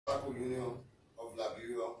Motorcycle Union of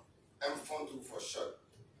Liberia, M-FONTU for short.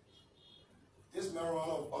 This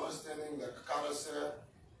memorandum of understanding, like Carter said,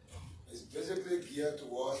 is basically geared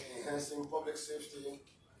towards enhancing public safety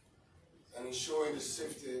and ensuring the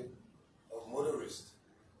safety of motorists.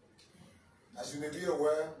 As you may be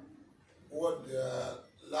aware, over the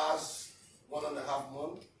last 1.5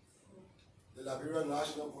 months, the Liberia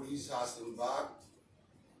National Police has embarked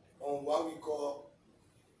on what we call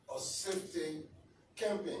a safety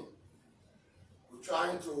campaign. We're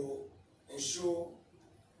trying to ensure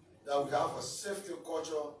that we have a safety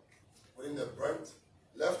culture within the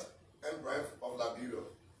left and breadth of Liberia.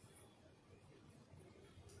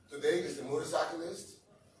 Today is the motorcyclist,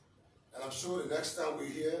 and I'm sure the next time we're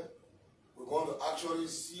here, we're going to actually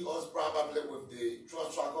see us probably with the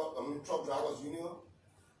truck drivers union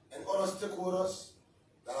and other stakeholders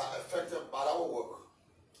that are affected by our work.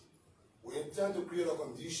 We intend to create a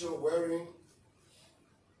condition wherein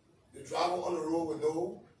the driver on the road will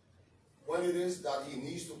know when it is that he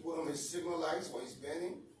needs to put on his signal lights when he's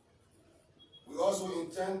bending. We also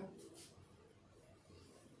intend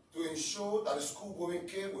to ensure that the school-going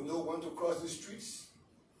kid will know when to cross the streets.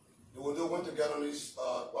 They will know when to get on these,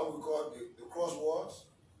 what we call the crosswalks.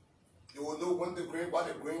 They will know when what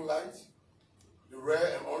the green light, the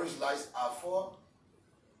red and orange lights are for.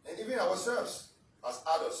 And even ourselves, as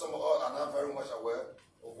adults, some of us are not very much aware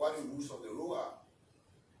of what the rules of the road are.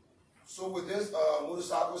 So with this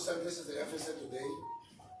motorcycle center, this is the emphasis today.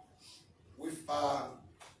 We've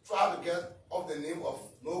tried to get off the name of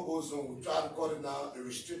no-go zone. We try to call it now the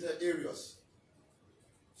restricted areas.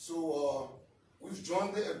 So we've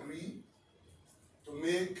jointly agreed to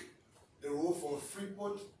make the road from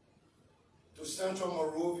Freeport to central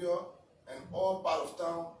Monrovia and all part of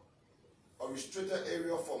town a restricted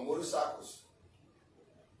area for motorcycles.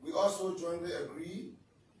 We also jointly agreed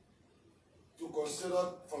to consider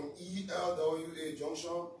from ELWA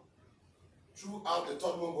Junction throughout the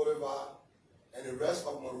Tottenham Boulevard and the rest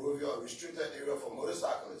of Monrovia a restricted area for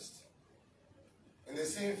motorcyclists. In the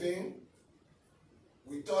same vein,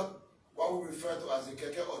 we thought what we refer to as the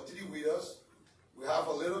keke or three-wheelers, we have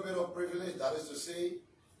a little bit of privilege, that is to say,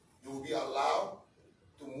 they will be allowed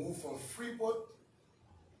to move from Freeport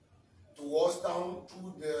towards town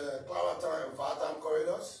through the Claratown and Vartown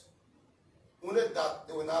corridors. Only that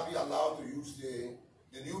they will not be allowed to use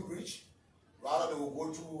the new bridge. Rather, they will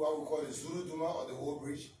go through what we call the Zulu Duma or the old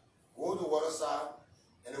bridge, go to the water side,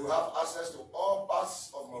 and they will have access to all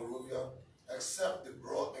parts of Monrovia except the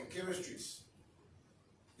Broad and Carey streets.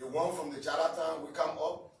 The one from the Chinatown will come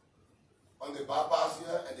up on the bypass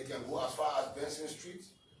here, and they can go as far as Benson Street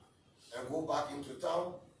and go back into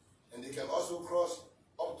town. And they can also cross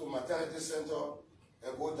up to Maternity Center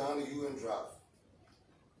and go down the UN Drive.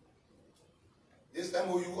 This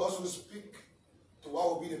MOU also speaks to what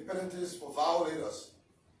will be the penalties for violators.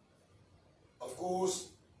 Of course,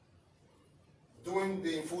 during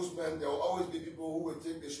the enforcement, there will always be people who will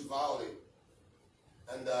think they should violate.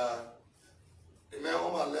 And the man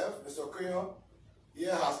on my left, Mr. Kriyon,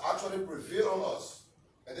 here has actually prevailed on us.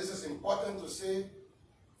 And this is important to say,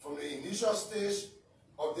 from the initial stage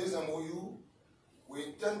of this MOU, we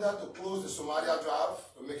intended to close the Somalia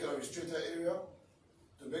Drive to make it a restricted area,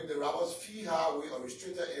 to make the Roberts Fee Highway a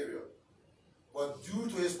restricted area. But due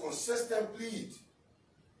to his consistent plead,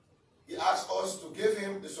 he asked us to give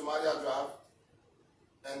him the Somalia Drive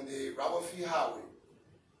and the Robert Fee Highway.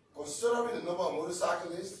 Considering the number of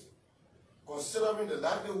motorcyclists, considering the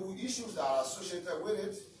livelihood issues that are associated with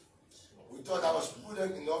it, we thought that was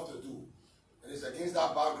prudent enough to do. And it's against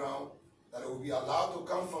that background that it will be allowed to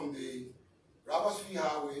come from the Roberts Fee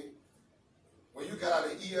Highway. When you get at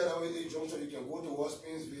the ELWA Junction, you can go towards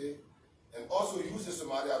Painesville and also use the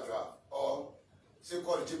Somalia Drive, or say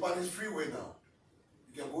called the Japanese Freeway now.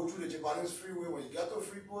 You can go through the Japanese Freeway. When you get to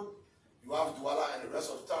Freeport, you have Douala and the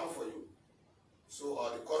rest of town for you. So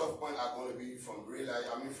the cutoff point are going to be from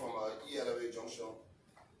ELWA Junction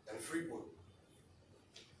and Freeport.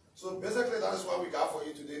 So basically, that is what we got for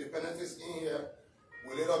you today. The penalties in here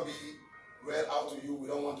will later be read out to you. We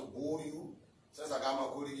don't want to bore you. Since I got my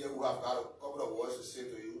colleague here who have got a couple of words to say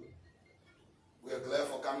to you, we are glad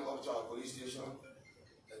for coming up to our police station,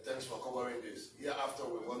 and thanks for covering this. Hereafter,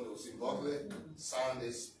 we want to symbolically sign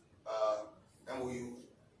this MOU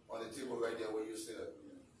on the table right there where you sit.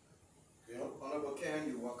 You know, Honorable Ken,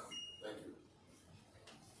 you're welcome. Thank you.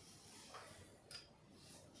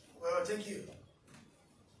 Well, thank you.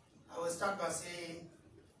 I will start by saying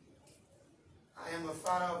I am a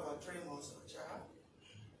father of a 3 months old child,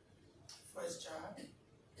 first child,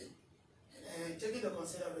 and taking the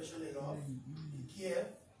consideration of care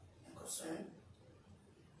and concern.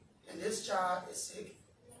 And this child is sick,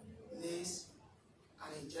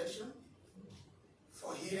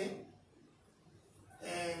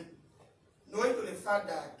 fact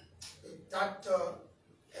that the doctor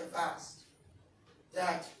advised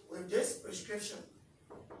that with this prescription,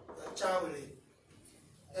 the child will live.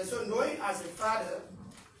 And so knowing as a father,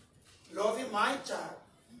 loving my child,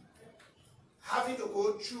 having to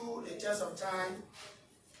go through the test of time,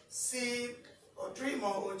 see a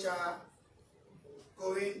 3-month-old child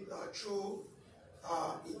going through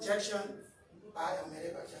injection by a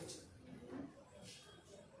medical doctor.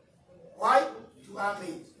 Why do I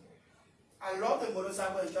mean? I love the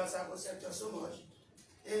motorcycle and tricycle sector so much.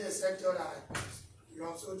 It is a sector that I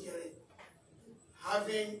love so dearly.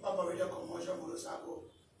 Having operated commercial motorcycle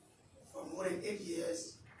for more than 8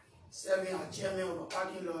 years, serving as chairman of a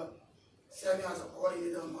parking lot, serving as a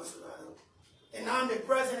coordinator of Monrovia, and now I'm the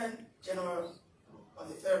president general of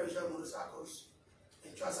the Federation of Motorcycles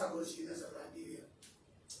and Tricycles Unions of Liberia.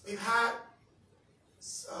 We've had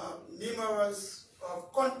numerous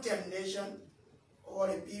of condemnation over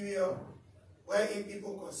the period wherein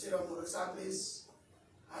people consider motorcyclists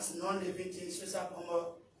as non-living things, suicide bomber,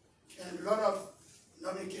 and a lot of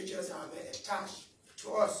nomenclatures have been attached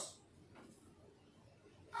to us.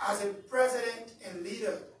 As a president and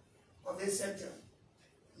leader of this sector,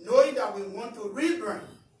 knowing that we want to rebrand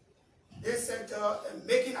this sector and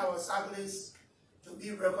making our cyclists to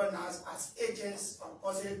be recognized as agents of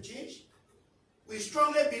positive change, we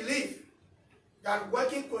strongly believe that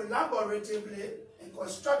working collaboratively and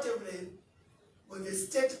constructively with the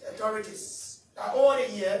state authorities that over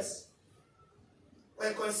the years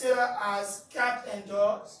were considered as cat and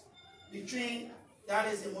dogs between, that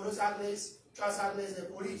is, the motorcyclists, tricyclists, and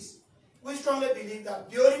the police. We strongly believe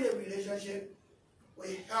that building a relationship will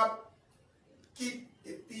help keep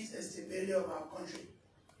the peace and stability of our country.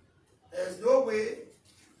 There is no way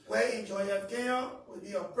wherein George F. Kenya will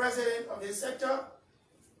be a president of this sector,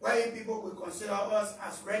 wherein people will consider us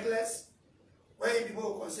as reckless, wherein people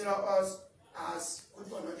will consider us as good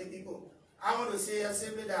for nothing people. I want to say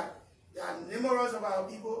simply that there are numerous of our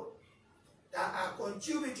people that are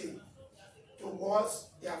contributing towards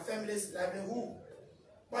their family's livelihood.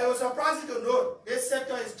 But it was surprising to note this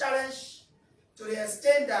sector is challenged to the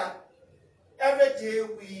extent that every day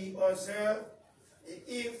we observe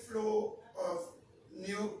the inflow of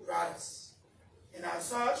new riders. And as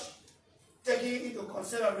such, taking into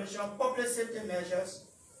consideration public safety measures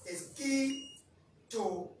is key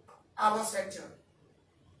to our sector.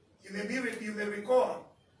 You may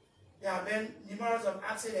recall there have been numerous of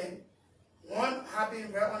accidents. One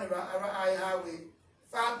happened right on the highway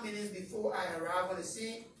 5 minutes before I arrived on the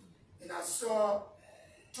scene, and I saw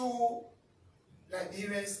 2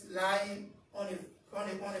 Liberians lying on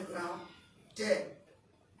the ground dead.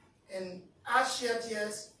 And I shed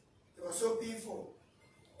tears. It was so painful.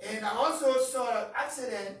 And I also saw an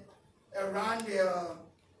accident around the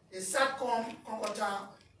Satcom Concortown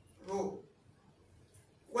Road,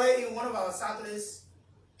 where one of our cyclists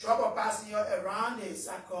dropped a passenger around the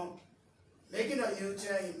Satcom, making a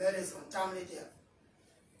U-turn. He met his untimely death.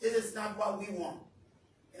 This is not what we want.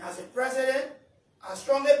 And as a president, I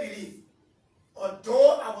strongly believe,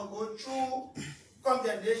 although I will go through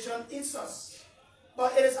condemnation insults,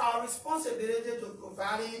 but it is our responsibility to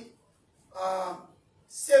providing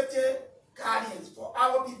safety guardians for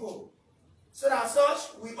our people. So that as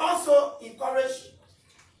such, we also encourage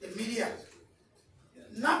the media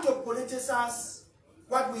not to politicize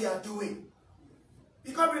what we are doing.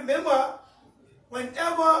 Because remember,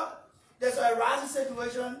 whenever there's a rising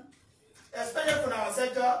situation, especially from our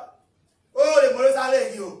sector, oh, the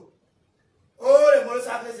motorcyclists you. Oh, the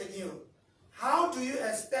motorcyclists again. How do you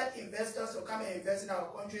expect investors to come and invest in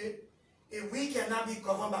our country if we cannot be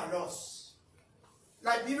governed by laws?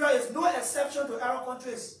 Liberia is no exception to other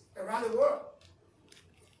countries around the world.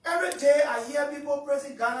 Every day I hear people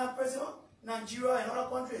praising Ghana, praising Nigeria and other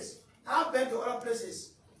countries. I've been to other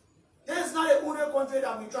places. This is not the only country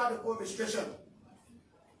that we try to put restriction.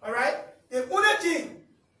 Alright? The only thing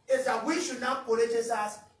is that we should not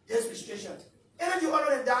politicize this restriction. Anything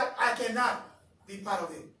other than that, I cannot be part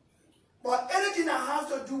of it. But anything that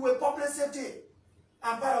has to do with public safety,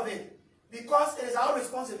 I'm part of it. Because it is our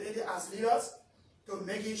responsibility as leaders to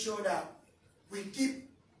making sure that we keep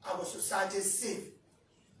our society safe.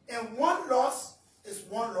 And one loss is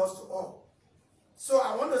one loss to all. So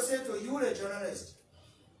I want to say to you, the journalists,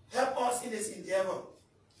 help us in this endeavor.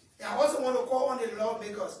 And I also want to call on the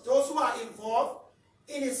lawmakers, those who are involved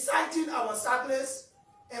in inciting our cyclists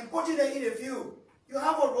and putting them in the view. You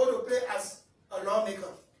have a role to play as a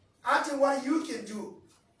lawmaker. I think what you can do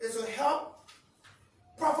is to help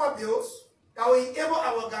proper bills that will enable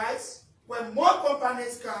our guys, when more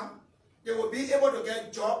companies come, they will be able to get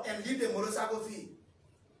a job and leave the motorcycle fee.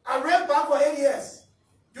 I ran back for 8 years.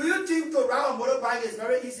 Do you think to ride a motorbike is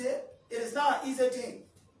very easy? It is not an easy thing.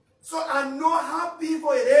 So I know how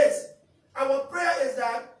painful it is. Our prayer is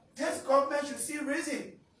that this government should see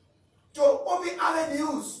reason to open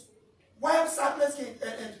avenues where cyclists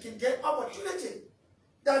can get opportunity.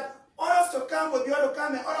 That others to come will be able to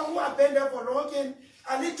come, and others who have been there for long can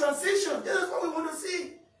at least transition. This is what we want to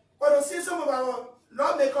see. But to see some of our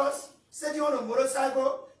lawmakers sitting on a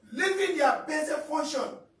motorcycle, leaving their basic function,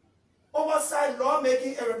 oversight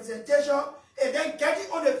lawmaking and representation, and then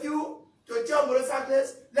getting on the field to tell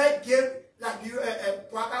motorcyclists, let's give Liberia,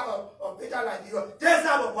 or Peter Liberia. This is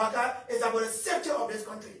not about Waka, it's about the safety of this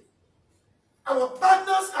country. Our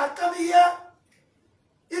partners are coming here.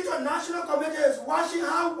 International community is watching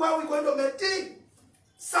how well we're going to maintain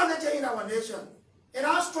sanity in our nation. And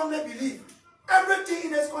I strongly believe everything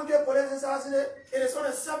in this country, police it is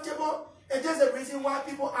unacceptable. And there's a reason why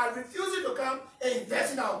people are refusing to come and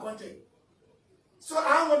invest in our country. So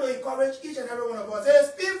I want to encourage each and every one of us. It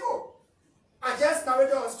is painful. I just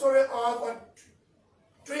narrated a story of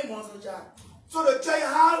 3 months old child. So to tell you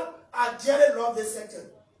how I dearly love this sector.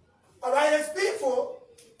 Alright, it's painful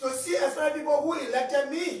to see especially people who elected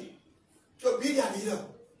me to be their leader.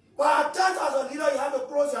 But at times as a leader, you have to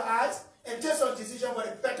close your eyes and take some decision for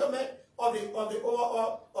the betterment of the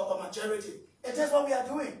overall of a majority. And that's what we are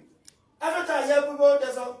doing. Every time I hear people,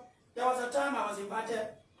 there was a time I was invited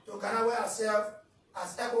to Ghana where I served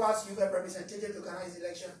as ECOWAS youth representative to Ghana's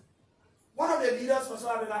election. One of the leaders from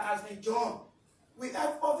South Africa asked me, John, we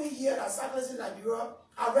have often heard that cyclists in Liberia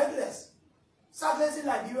are regulars. Cyclists in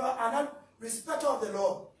Liberia are not respecters of the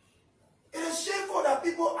law. It is shameful that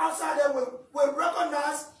people outside there will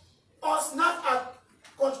recognize us not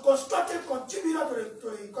as constructive contributor to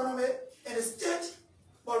the economy and the state,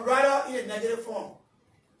 but rather in a negative form.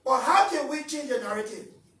 But how can we change the narrative?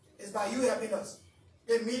 It's by you helping us.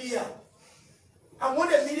 The media. I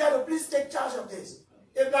want the media to please take charge of this.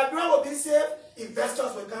 If Liberia will be safe,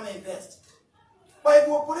 investors will come and invest. But if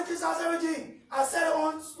we politicize everything, I said it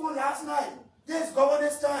on school last night, this is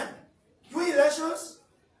governance time. During elections,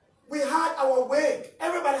 we had our way.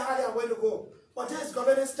 Everybody had their way to go. But this is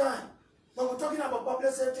governance time. But we're talking about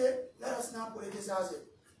public safety, let us not politicize it.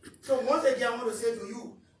 So once again, I want to say to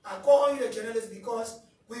you, I call on you the journalists because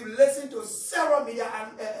we've listened to several media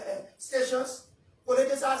stations,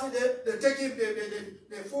 politicizing, they're taking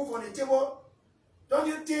the food from the table. Don't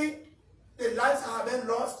you think the lives have been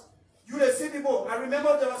lost? You the see people. I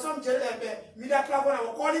remember there was some media club when I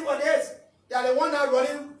was calling for this. They are the one that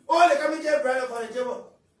running all the committee bread for the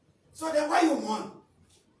table. So then why you want?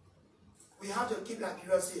 We have to keep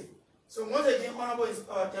Liberia safe. So once again, Honorable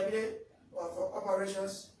Deputy for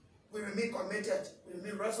Operations, we remain committed, we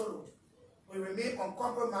remain resolute, we remain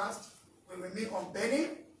uncompromised, we remain unbending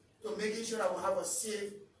to making sure that we have a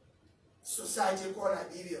safe society called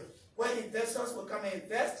Liberia, where investors will come and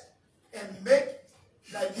invest and make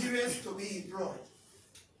Liberians to be employed.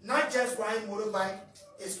 Not just riding motorbike,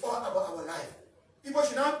 it's all about our life. People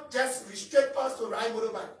should not just restrict us to ride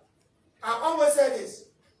motorbike. I always say this,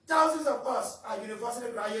 thousands of us are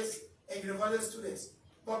university graduates and university students,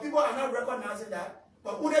 but people are not recognizing that,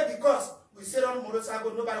 but only because we sit on a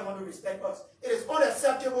motorcycle, nobody wants to respect us. It is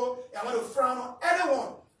unacceptable, and I want to frown on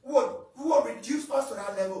anyone who will reduce us to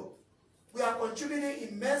that level. We are contributing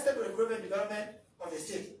immensely to the growth and development of the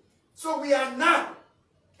state. So we are not,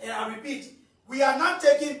 and I repeat, we are not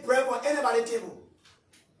taking bread from anybody's table.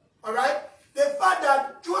 All right? The fact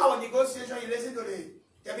that through our negotiation, you listen to the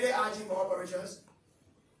Deputy RG for Operations,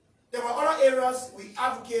 there were other areas we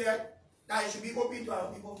advocated that it should be open to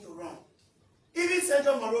our people to run. Even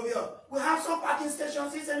Central Monrovia, we have some parking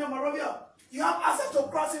stations in Central Monrovia. You have access to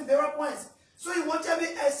crossing various points. So you won't tell me,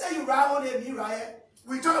 say you ride on a ride,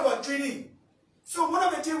 we talk about training. So one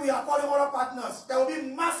of the things we are calling other partners, there will be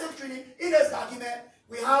massive training. In this document,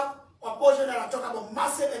 we have a portion that I talk about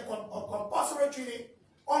massive and compulsory training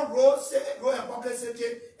on road and public safety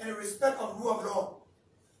and the respect of rule of law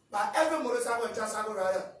by every motorcycle and tricycle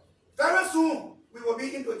rider. Very soon, we will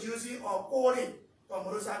be introducing or calling for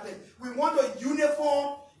motorcycling. We want to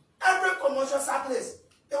uniform every commercial cyclist.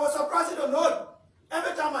 It was surprising to note.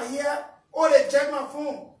 Every time I hear, oh, they jack my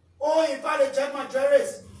phone. Oh, in fact, they jack my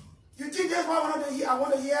jewelries. You think that's what I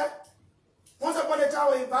want to hear? Once upon a time, I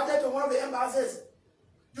was invited to one of the embassies.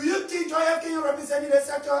 Do you think Joy F. King representing the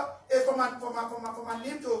sector is for my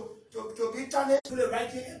name to be turned to the right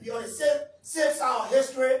thing and be on the safe side of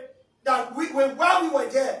history that while we were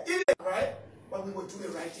there, right? But we will do the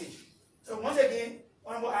right thing. So once again,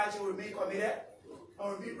 Honorable RG will remain committed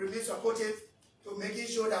and will remain supportive to making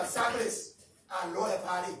sure that cyclists are law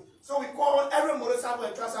abiding. So we call on every motorcycle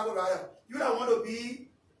and tricycle rider. You don't want to be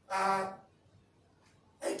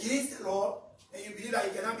against the law, and you believe that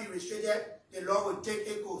you cannot be restricted, the law will take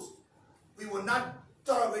a course. We will not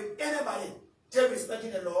tolerate anybody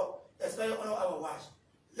disrespecting the law, especially on our watch.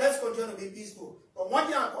 Let's continue to be peaceful. But one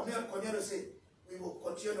thing I continue to say, we will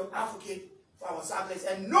continue to advocate for our cyclists,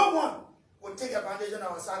 and no one will take advantage of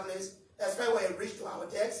our cyclists, especially when it reaches to our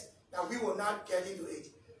decks, that we will not get into it.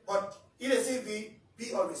 But in a CV,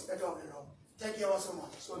 be a respecter of the law. Thank you all so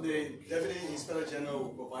much. So the Deputy Inspector General will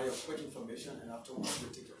provide your quick information, and afterwards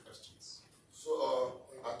we'll take your questions. So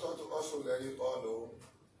I thought to also let you all know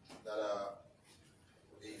that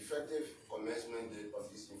the effective commencement date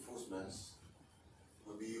of these enforcements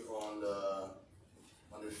will be on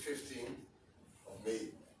the 15th of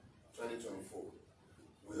May, 2024.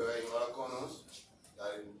 We heard in other corners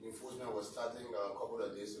that enforcement was starting a couple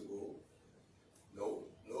of days ago. No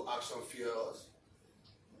action fear us.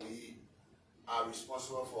 We are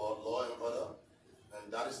responsible for law and order,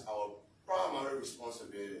 and that is our primary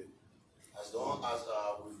responsibility. As long as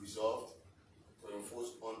we've resolved to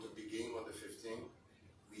enforce to begin on the 15th,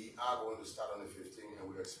 we are going to start on the 15th, and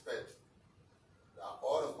we expect that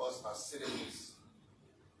all of us as citizens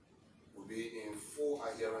will be in full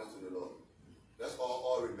adherence to the law. Let's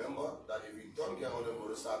all remember that if we don't get on the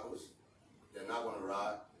motorcycles, they're not going to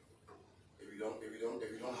ride. If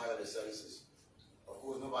you don't hire the services, of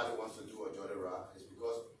course nobody wants to do a jolly ride. It's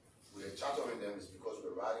because we're chartering them. It's because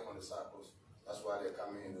we're riding on the cycles. That's why they're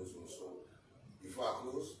coming in those rooms. So before I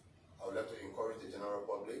close, I would like to encourage the general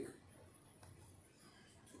public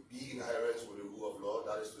to be in adherence with the rule of law.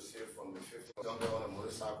 That is to say, from the 15th, jump on a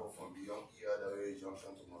motorcycle from beyond here, the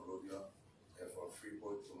junction to Monrovia, and from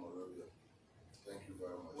Freeport to Monrovia. Thank you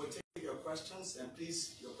very much. We'll take your questions, and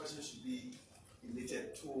please, your questions should be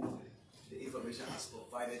related to the information as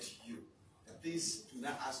provided to you. And please do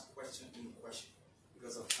not ask question in question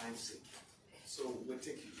because of time's sake. So we'll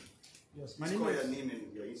take you. Yes, my name is. Your name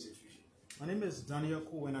and your institution. My name is Daniel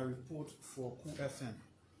Koo, and I report for Koo FM.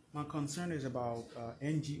 My concern is about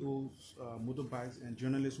NGOs, motorbikes, and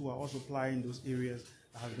journalists who are also plying those areas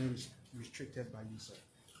that have been restricted by you, sir.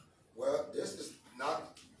 Well, this is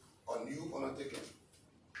not a new undertaking.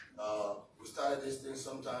 We started this thing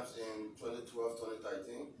sometimes in 2012,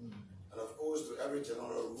 2013. And of course, to every general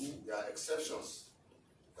rule, there are exceptions.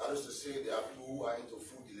 That is to say, there are people who are into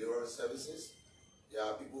food delivery services. There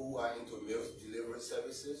are people who are into meal delivery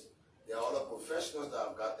services. There are other professionals that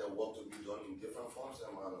have got their work to be done in different forms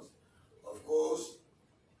and manners. Of course,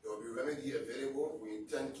 there will be remedy available. We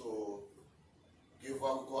intend to give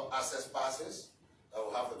what we call access passes that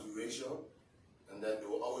will have a duration, and then they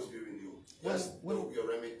will always be renewed. Yes, there will be a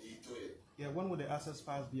remedy to it. Yeah, when will the access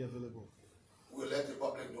pass be available? We'll let the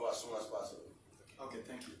public know as soon as possible. Okay,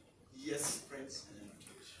 thank you. Yes, Prince.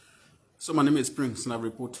 So my name is Prince, and I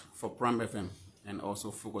report for Prime FM and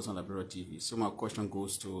also focus on Liberia TV. So my question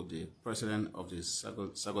goes to the president of the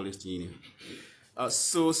Sagolist Union.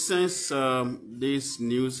 So since this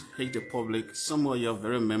news hit the public, some of your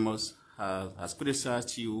very members has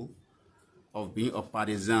criticized you of being a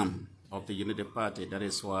partisan of the United Party. That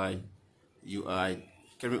is why you are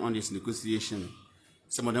carrying on this negotiation.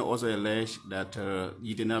 Some of them also allege that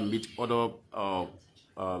you did not meet other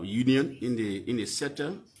union in the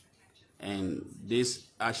sector, and this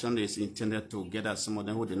action is intended to get at some of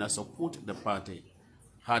them who did not support the party.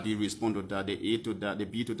 How do you respond to that? The A to that, the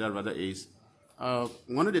B to that rather is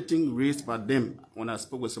one of the things raised by them when I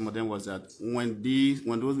spoke with some of them was that when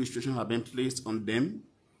those restrictions have been placed on them,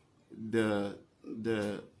 the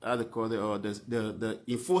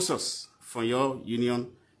enforcers from your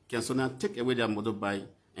union can so now take away their motorbike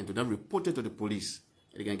and to then report it to the police.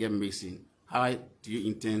 They can get missing. How do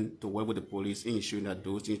you intend to work with the police in ensuring that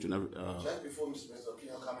those things do not? Just before Mr.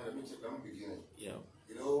 Kinyo come in, let me begin. Yeah.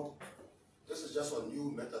 You know, this is just a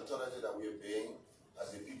new methodology that we are paying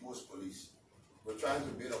as the people's police. We're trying to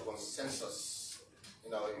build a consensus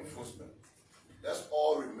in our enforcement. Let's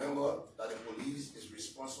all remember that the police is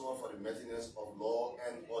responsible for the maintenance of law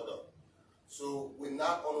and order. So we're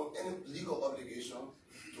not under any legal obligation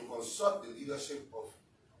to consult the leadership of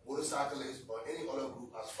motorcyclists or any other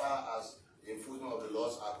group as far as the enforcement of the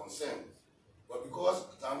laws are concerned. But because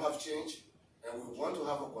time has changed and we want to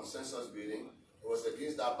have a consensus building, it was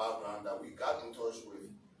against that background that we got in touch with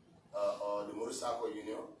the motorcycle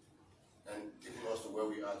union and taking us to where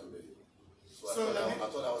we are today. So I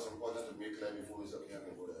thought that was important to make clear before Mr. Kinyo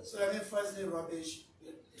can go there. So let me firstly rubbish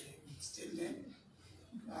the statement.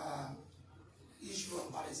 Issue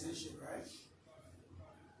of partisanship, right?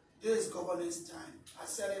 This is governance time. I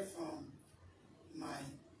said it from my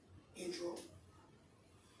intro.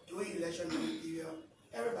 During election period,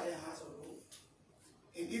 everybody has a role.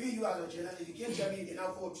 And even you as a journalist, you can't tell me you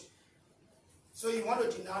cannot vote. So you want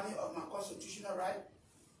to deny me of my constitutional right?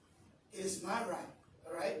 It is my right,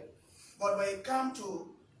 all right? But when it comes to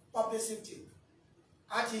public safety,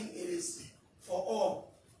 I think it is for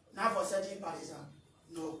all, not for certain partisans.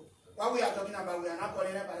 No. What we are talking about, we are not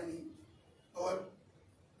calling anybody name. But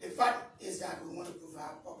the fact is that we want to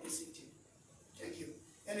provide public safety. Thank you.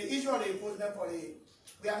 And the issue of the enforcement for the,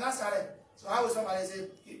 we have not started. So how will somebody say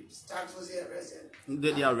tax was arrested?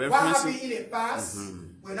 They are referencing. What happened in the past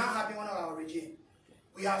will not happen under our regime.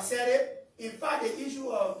 We have said it. In fact, the issue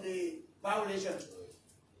of the violation,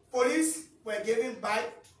 police were giving back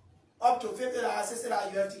up to $50,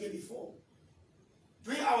 $60 you have taken before.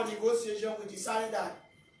 During our negotiation, we decided that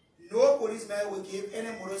no policeman will give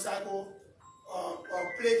any motorcycle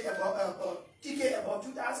or plate above, ticket above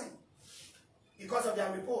 2,000 because of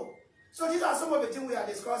their report. So these are some of the things we are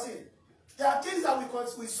discussing. There are things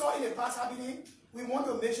that we saw in the past happening. We want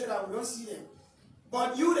to make sure that we don't see them.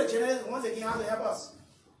 But you, the journalists, once again, have to help us.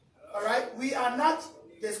 All right? We are not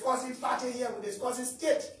discussing party here. We're discussing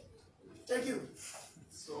state. Thank you.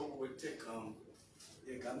 So we'll take the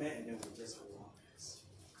comment and then we'll just go on.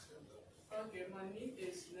 Okay, my name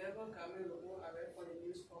is Never Camilo for the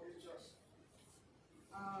news publishers.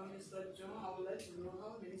 Mr. John, I would like to know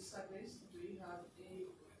how many cyclists do you have in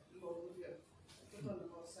Monrovia? Total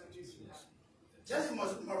number of cyclists you have. Just in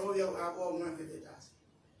Monrovia, we have all 150,000.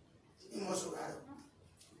 In Monrovia.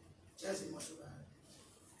 Just in Monrovia.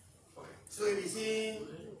 Okay. So if you see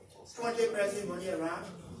 20 presidents money around,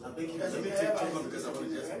 I'm thinking because I want to just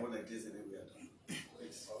go like this and then we are done.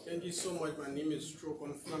 Thank you so much. My name is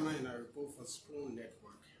Strokon Flama and I report for Spoon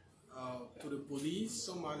Network. To the police,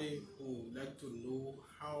 somebody who would like to know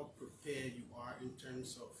how prepared you are in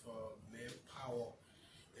terms of manpower,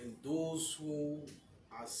 and those who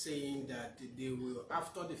are saying that they will,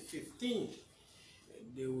 after the 15th,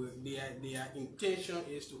 their intention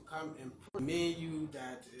is to come and permit you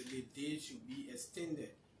that the day should be extended.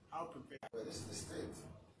 How prepared? Well, this is the state.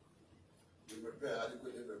 We prepare,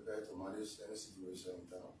 adequately prepared to manage any situation in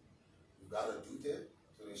town. We've got a duty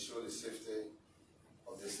to ensure the safety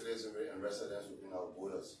of the citizenry and residents within our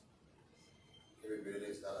borders.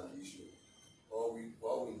 Capability is not an issue. What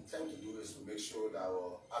we intend to do is to make sure that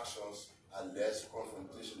our actions are less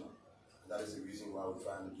confrontational. And that is the reason why we're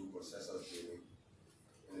trying to do consensus building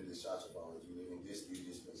in the discharge of our duty in this new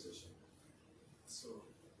dispensation. So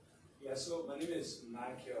my name is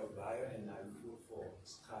Michael Bayo and I vote for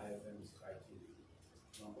Sky FM, Sky TV.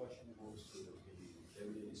 My question goes to the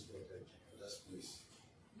Deputy Inspector General. Yes, please.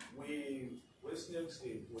 We witnessed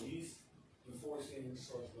the police enforcing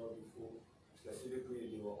such law before.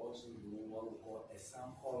 Specifically, they were also doing what we call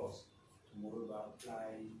exam colors to moreover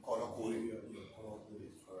apply Color coding. Color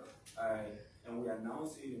coding. Correct. And we are now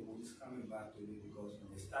seeing the police coming back today because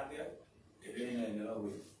when they started, again another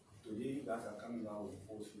way. Today, you guys are coming back with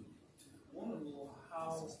enforcement. I want to know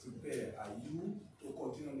how prepared are you to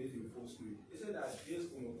continue this enforcement? Is it that this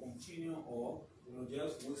going to continue or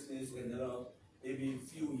just witness another maybe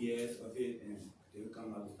few years of it and they will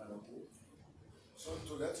come out with another code? So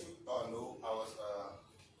to let you know, I was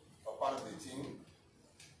a part of the team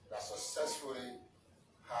that successfully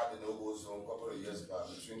had the no-go zone a couple of years back,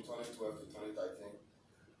 between 2012 to 2013.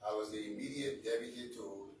 I was the immediate deputy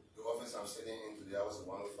to the office I'm sitting in today. I was the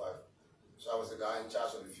 105. So I was the guy in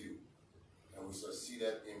charge of the field. And we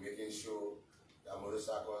succeeded in making sure that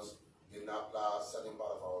motorcycles did not plow a certain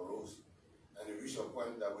part of our roads. And it reached a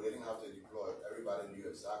point that we didn't have to deploy. Everybody knew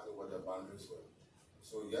exactly what their boundaries were.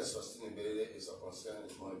 So yes, sustainability is a concern.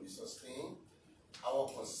 It's going to be sustained.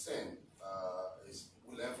 Our concern is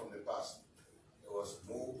we learned from the past. It was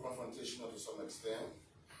more confrontational to some extent,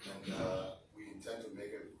 and we intend to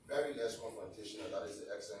make it very less confrontational. That is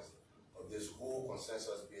the essence of this whole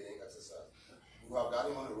consensus building exercise. We have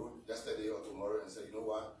gotten on the road yesterday or tomorrow and said, you know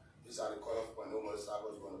what, these are the cutoff point, no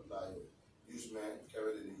motorcycles going to fly here. Newsmen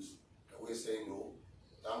carry the news. And we're saying no.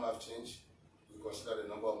 Time have changed. We consider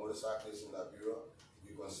the number of motorcyclists in Liberia.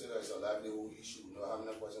 We consider it's a livelihood issue. We know how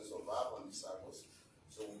many persons survive on these cycles.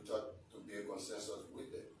 So we thought to be a consensus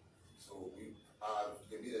with them. So we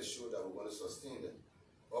can be assured that we're going to sustain them.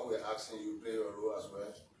 What we're asking you, play your role as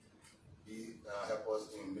well. Help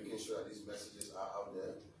us in making sure that these messages are out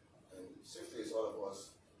there. And safety is all of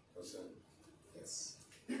us concerned. Yes.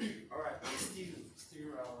 All right, I'm Steve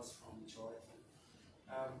Rowers from Detroit.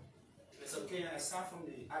 It's okay, aside from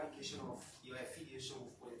the allegation of your affiliation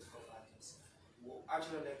with political parties, we'd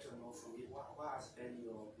actually like to know from you what has been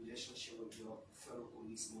your relationship with your fellow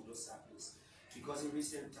police motorcyclists? Because in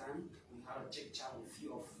recent time, we had a chat with a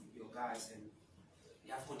few of your guys, and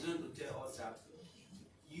you have continued to tell us that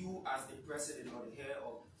you, as the president or the head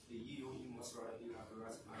of the EO, you must rather be as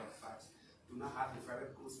a matter of fact, do not have a very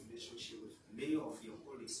close relationship with many of your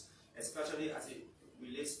colleagues, especially as it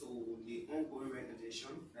relates to the ongoing regulation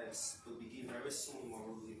that's to begin very soon in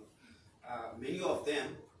Monrovia. Many of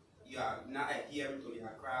them, you are not adhering to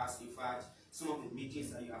their crafts. In fact, some of the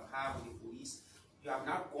meetings that you have had with the police, you have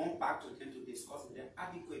not gone back to them to discuss with them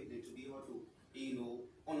adequately to be able to,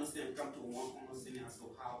 understand, come to one understanding as to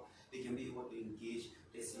how they can be able to engage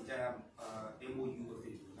this entire MOU with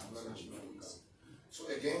the national police. So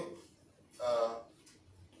again,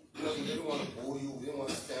 because we didn't want to bore you, we didn't want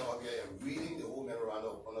to stand up here and reading the whole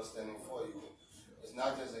memorandum of understanding for you. It's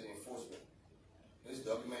not just an enforcement. This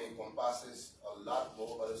document encompasses a lot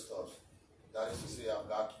more other stuff. That is to say, I've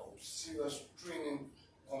got a serious training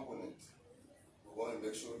component. We want to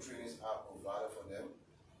make sure trainings are provided for them.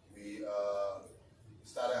 We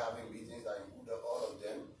started having meetings that included all of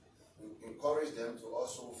them. We encourage them to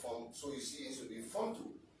also form, so you see, it should be formed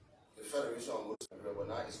to the Federation of Muslims, but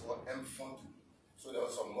now it's called M-Fontu. So there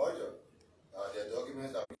was some merger. There are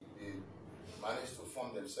documents that they managed to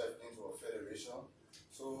form themselves into a federation.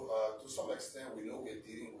 So to some extent, we know we're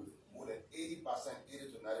dealing with more than 80%,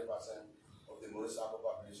 80 to 90% of the motorcycle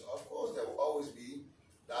population. Of course, there will always be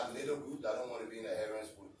that little group that don't want to be in adherence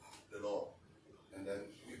with the law. And then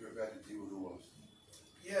we prepare to deal with the ones.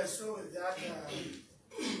 Yeah, so with that,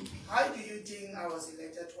 how do you think I was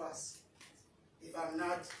elected twice if I'm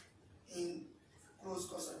not in close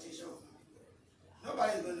consultation with my people?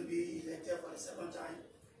 Nobody is going to be elected for the second time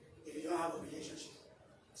if you don't have a relationship.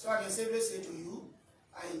 So I can safely say to you,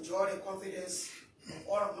 I enjoy the confidence of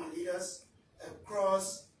all of my leaders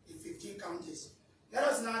across the 15 counties. Let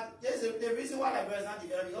us not, there's the reason why Liberia is not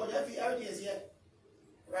developed, because everything is here,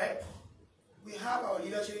 right? We have our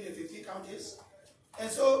leadership in the 15 counties. And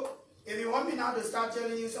so, if you want me now to start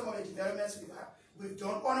telling you some of the developments we've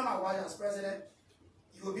done under my watch as president,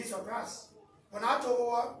 you will be surprised. When I took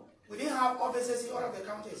over, we didn't have offices in all of the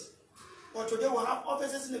counties. But today we have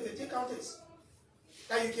offices in the 15 counties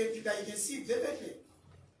that you can see vividly.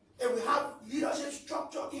 And we have leadership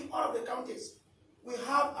structure in all of the counties. We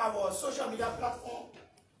have our social media platform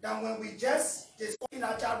that when we just discuss in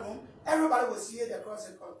our chat room, everybody will see it across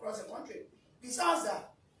the country. Besides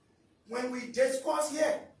that, when we discuss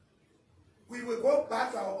here, we will go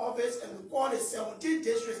back to our office and we call the 17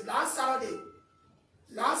 districts. Last Saturday,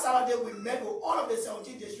 we met with all of the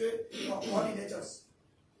 17 district coordinators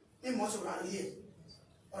in Monrovia here.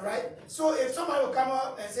 All right? So if somebody will come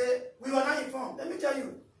up and say, we were not informed, let me tell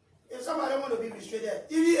you, if somebody want to be restricted,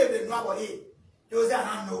 even if they know about it, they will say,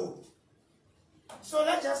 I don't know. So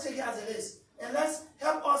let's just take it as it is. And let's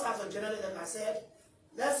help us as a journalist, like I said,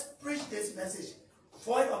 let's preach this message.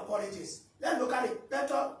 Void of politics. Let's look at the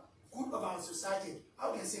better good of our society.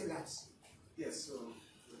 How we can save lives. Yes, so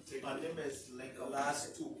my name is Lincoln. the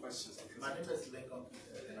last two questions. My name is Lincoln,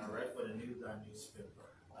 and I write for the News and newspaper.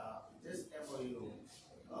 This MOU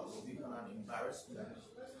will become an embarrassment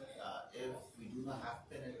if we do not have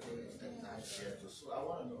benefits attached here. So I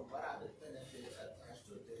want to know, what are the benefits attached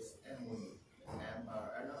to this MOU? And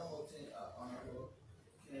another thing, Honorable,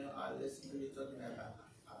 can I listen to you talking about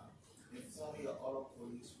informing your other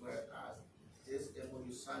police whereas this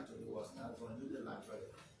MOU signed today was not going to do the latter.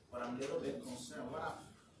 But I'm a little bit concerned.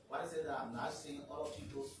 Why is it that I'm not seeing other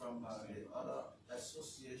people from the other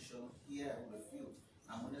association here with you?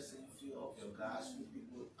 I'm only seeing a few of your guys, few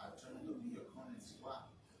people are turning to be your comments. Why?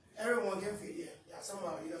 Everyone can fit here. There are some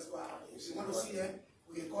of our leaders who are out there. If you want to see them,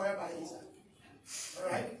 we can call everybody inside.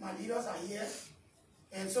 All right? My leaders are here.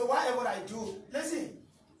 And so whatever I do, listen,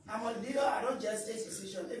 I'm a leader, I don't just take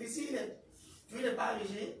decisions. If you see it during the past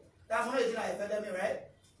regime, that's one of the things that affected me, right?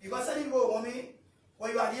 Because certain people want me,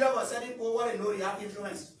 when you are leader for certain people, what they know they have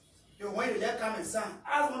influence. They want you to just come and sign.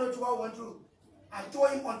 Ask 1 or 2 I went through. I told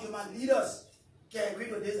him until my leaders can agree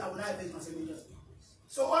to this, I will not face my signatures.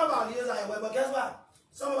 So all of our leaders are aware, but guess what?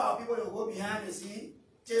 Some of our people will go behind the scene,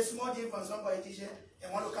 take small thing from some politician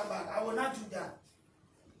and want to come back. I will not do that.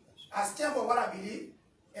 I stand for what I believe,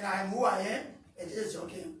 and I am who I am, and this is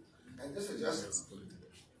joking. And this is just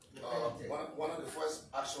one of the first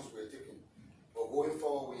actions we're taking. But going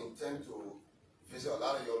forward, we intend to visit a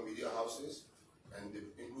lot of your media houses, and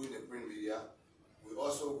including the print media. We're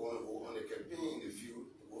also going to go on a campaign in the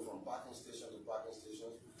field, to go from parking station to parking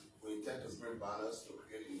stations. We intend to bring banners to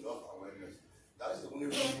create enough awareness. That is the only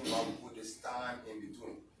reason why we put this time in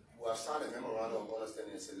between. We have signed a memorandum of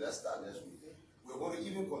understanding and said, let's start next week. We're going to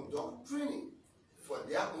even conduct training for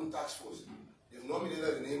their own task force. They've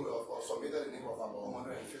nominated the name of, or submitted the name of about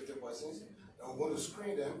 150 persons, and we're going to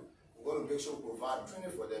screen them. We're going to make sure we provide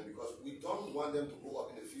training for them, because we don't want them to go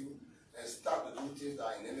up in the field and start to do things that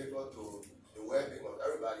are inimical to the well-being of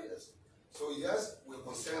everybody else. So yes, we're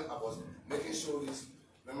concerned about making sure this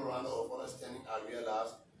memorandum of understanding are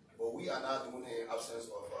realized, but we are not doing it in absence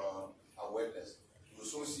of awareness. You will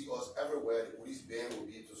soon see us everywhere. The police band will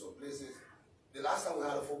be to some places. The last time we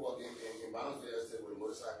had a football game in Monrovia Estate with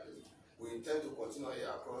motorcyclists, we intend to continue here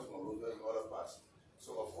across Monrovia and other parts.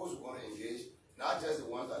 So of course we're going to engage, not just the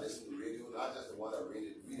ones that listen to radio, not just the ones that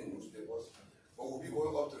read the newspapers, but we'll be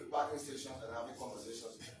going up to the parking stations and having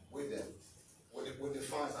conversations with them. With the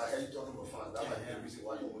funds, I heard you talking about funds. That might be the reason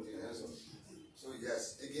why you put your hands on. So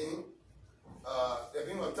yes, again, there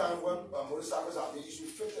been a time when motorcycles have been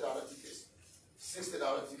issued $50 tickets, $60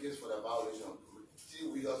 tickets for the violation,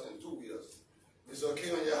 3-wheelers and 2-wheelers. Mr.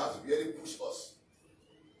 Kenya has really pushed us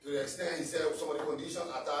to the extent he said some of the conditions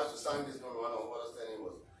attached to signing this memorandum of understanding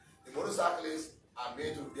was the motorcyclists are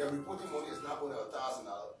made to, their reporting money is not only $1,000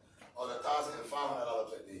 or $1,500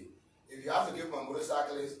 per day. If you have to give my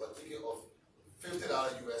motorcyclist a ticket of $50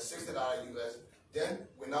 US, $60 US, then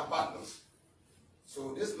we're not partners.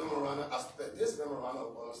 So this memorandum,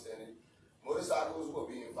 of understanding, motorcycles who will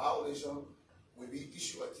be in violation will be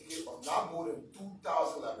issued a ticket of not more than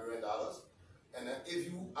 $2,000 Liberian dollars. And then if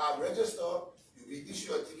you are registered, you'll be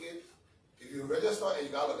issued a ticket. If you register and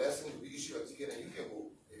you got a license, you'll be issued a ticket and you can go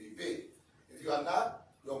if you pay. If you are not,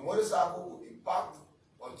 your motorcycle will be parked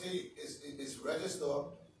until it's registered,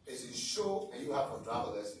 it's insured, and you have a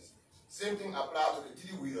driver license. Same thing applies to the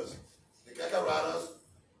 3-wheelers. The keke riders,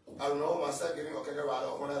 I remember myself giving a keke rider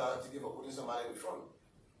a $100 ticket for putting somebody in the front.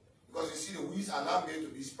 Because you see, the wheels are not made to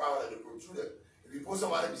be spiraled and protruded. If you put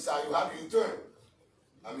somebody beside you, how do you turn?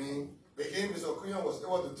 I mean, again, Mr. Queen was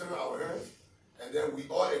able to turn our hands, and then we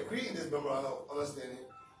all agree in this memorandum of understanding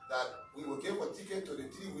that we will give a ticket to the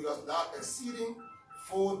 3-wheelers not exceeding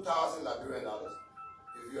 $4,000 Liberian dollars.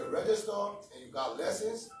 If you're registered and you got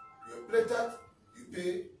license, you're plated, you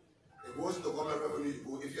pay, it goes into government revenue, you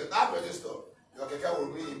go. If you're not registered, your keke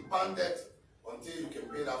will be impounded until you can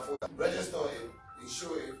pay that $4,000. Register it,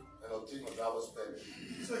 insure it, and obtain a driver's permit.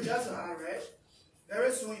 So just to add, right,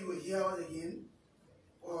 very soon you will hear us again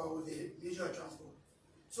with the Ministry of Transport.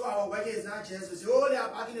 So our work is not just to say, oh, they are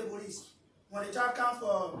parking the police. When the time comes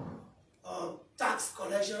for tax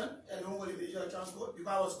collection, along with the Ministry of Transport,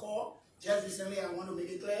 because I was called just recently, I want to make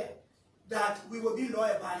it clear that we will be law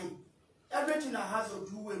abiding. Everything that has to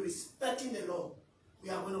do with respecting the law, we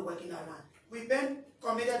are going to work in that line. We've been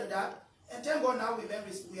committed to that, and thank God now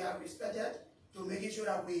we are respected to making sure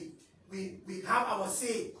that we have our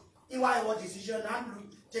say in our decision, not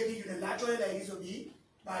taking unilaterally like it used to be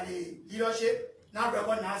by the leadership, not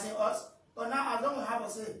recognizing us. But now, as long as we have a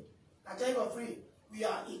say, I tell you for free, we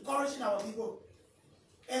are encouraging our people.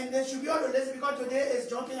 And they should be on the list because today is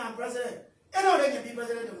John King and president. Anybody can be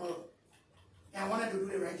president tomorrow. And I wanted to do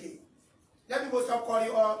the right thing. Let people stop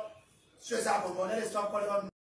calling up suicide bomber. Let us stop calling up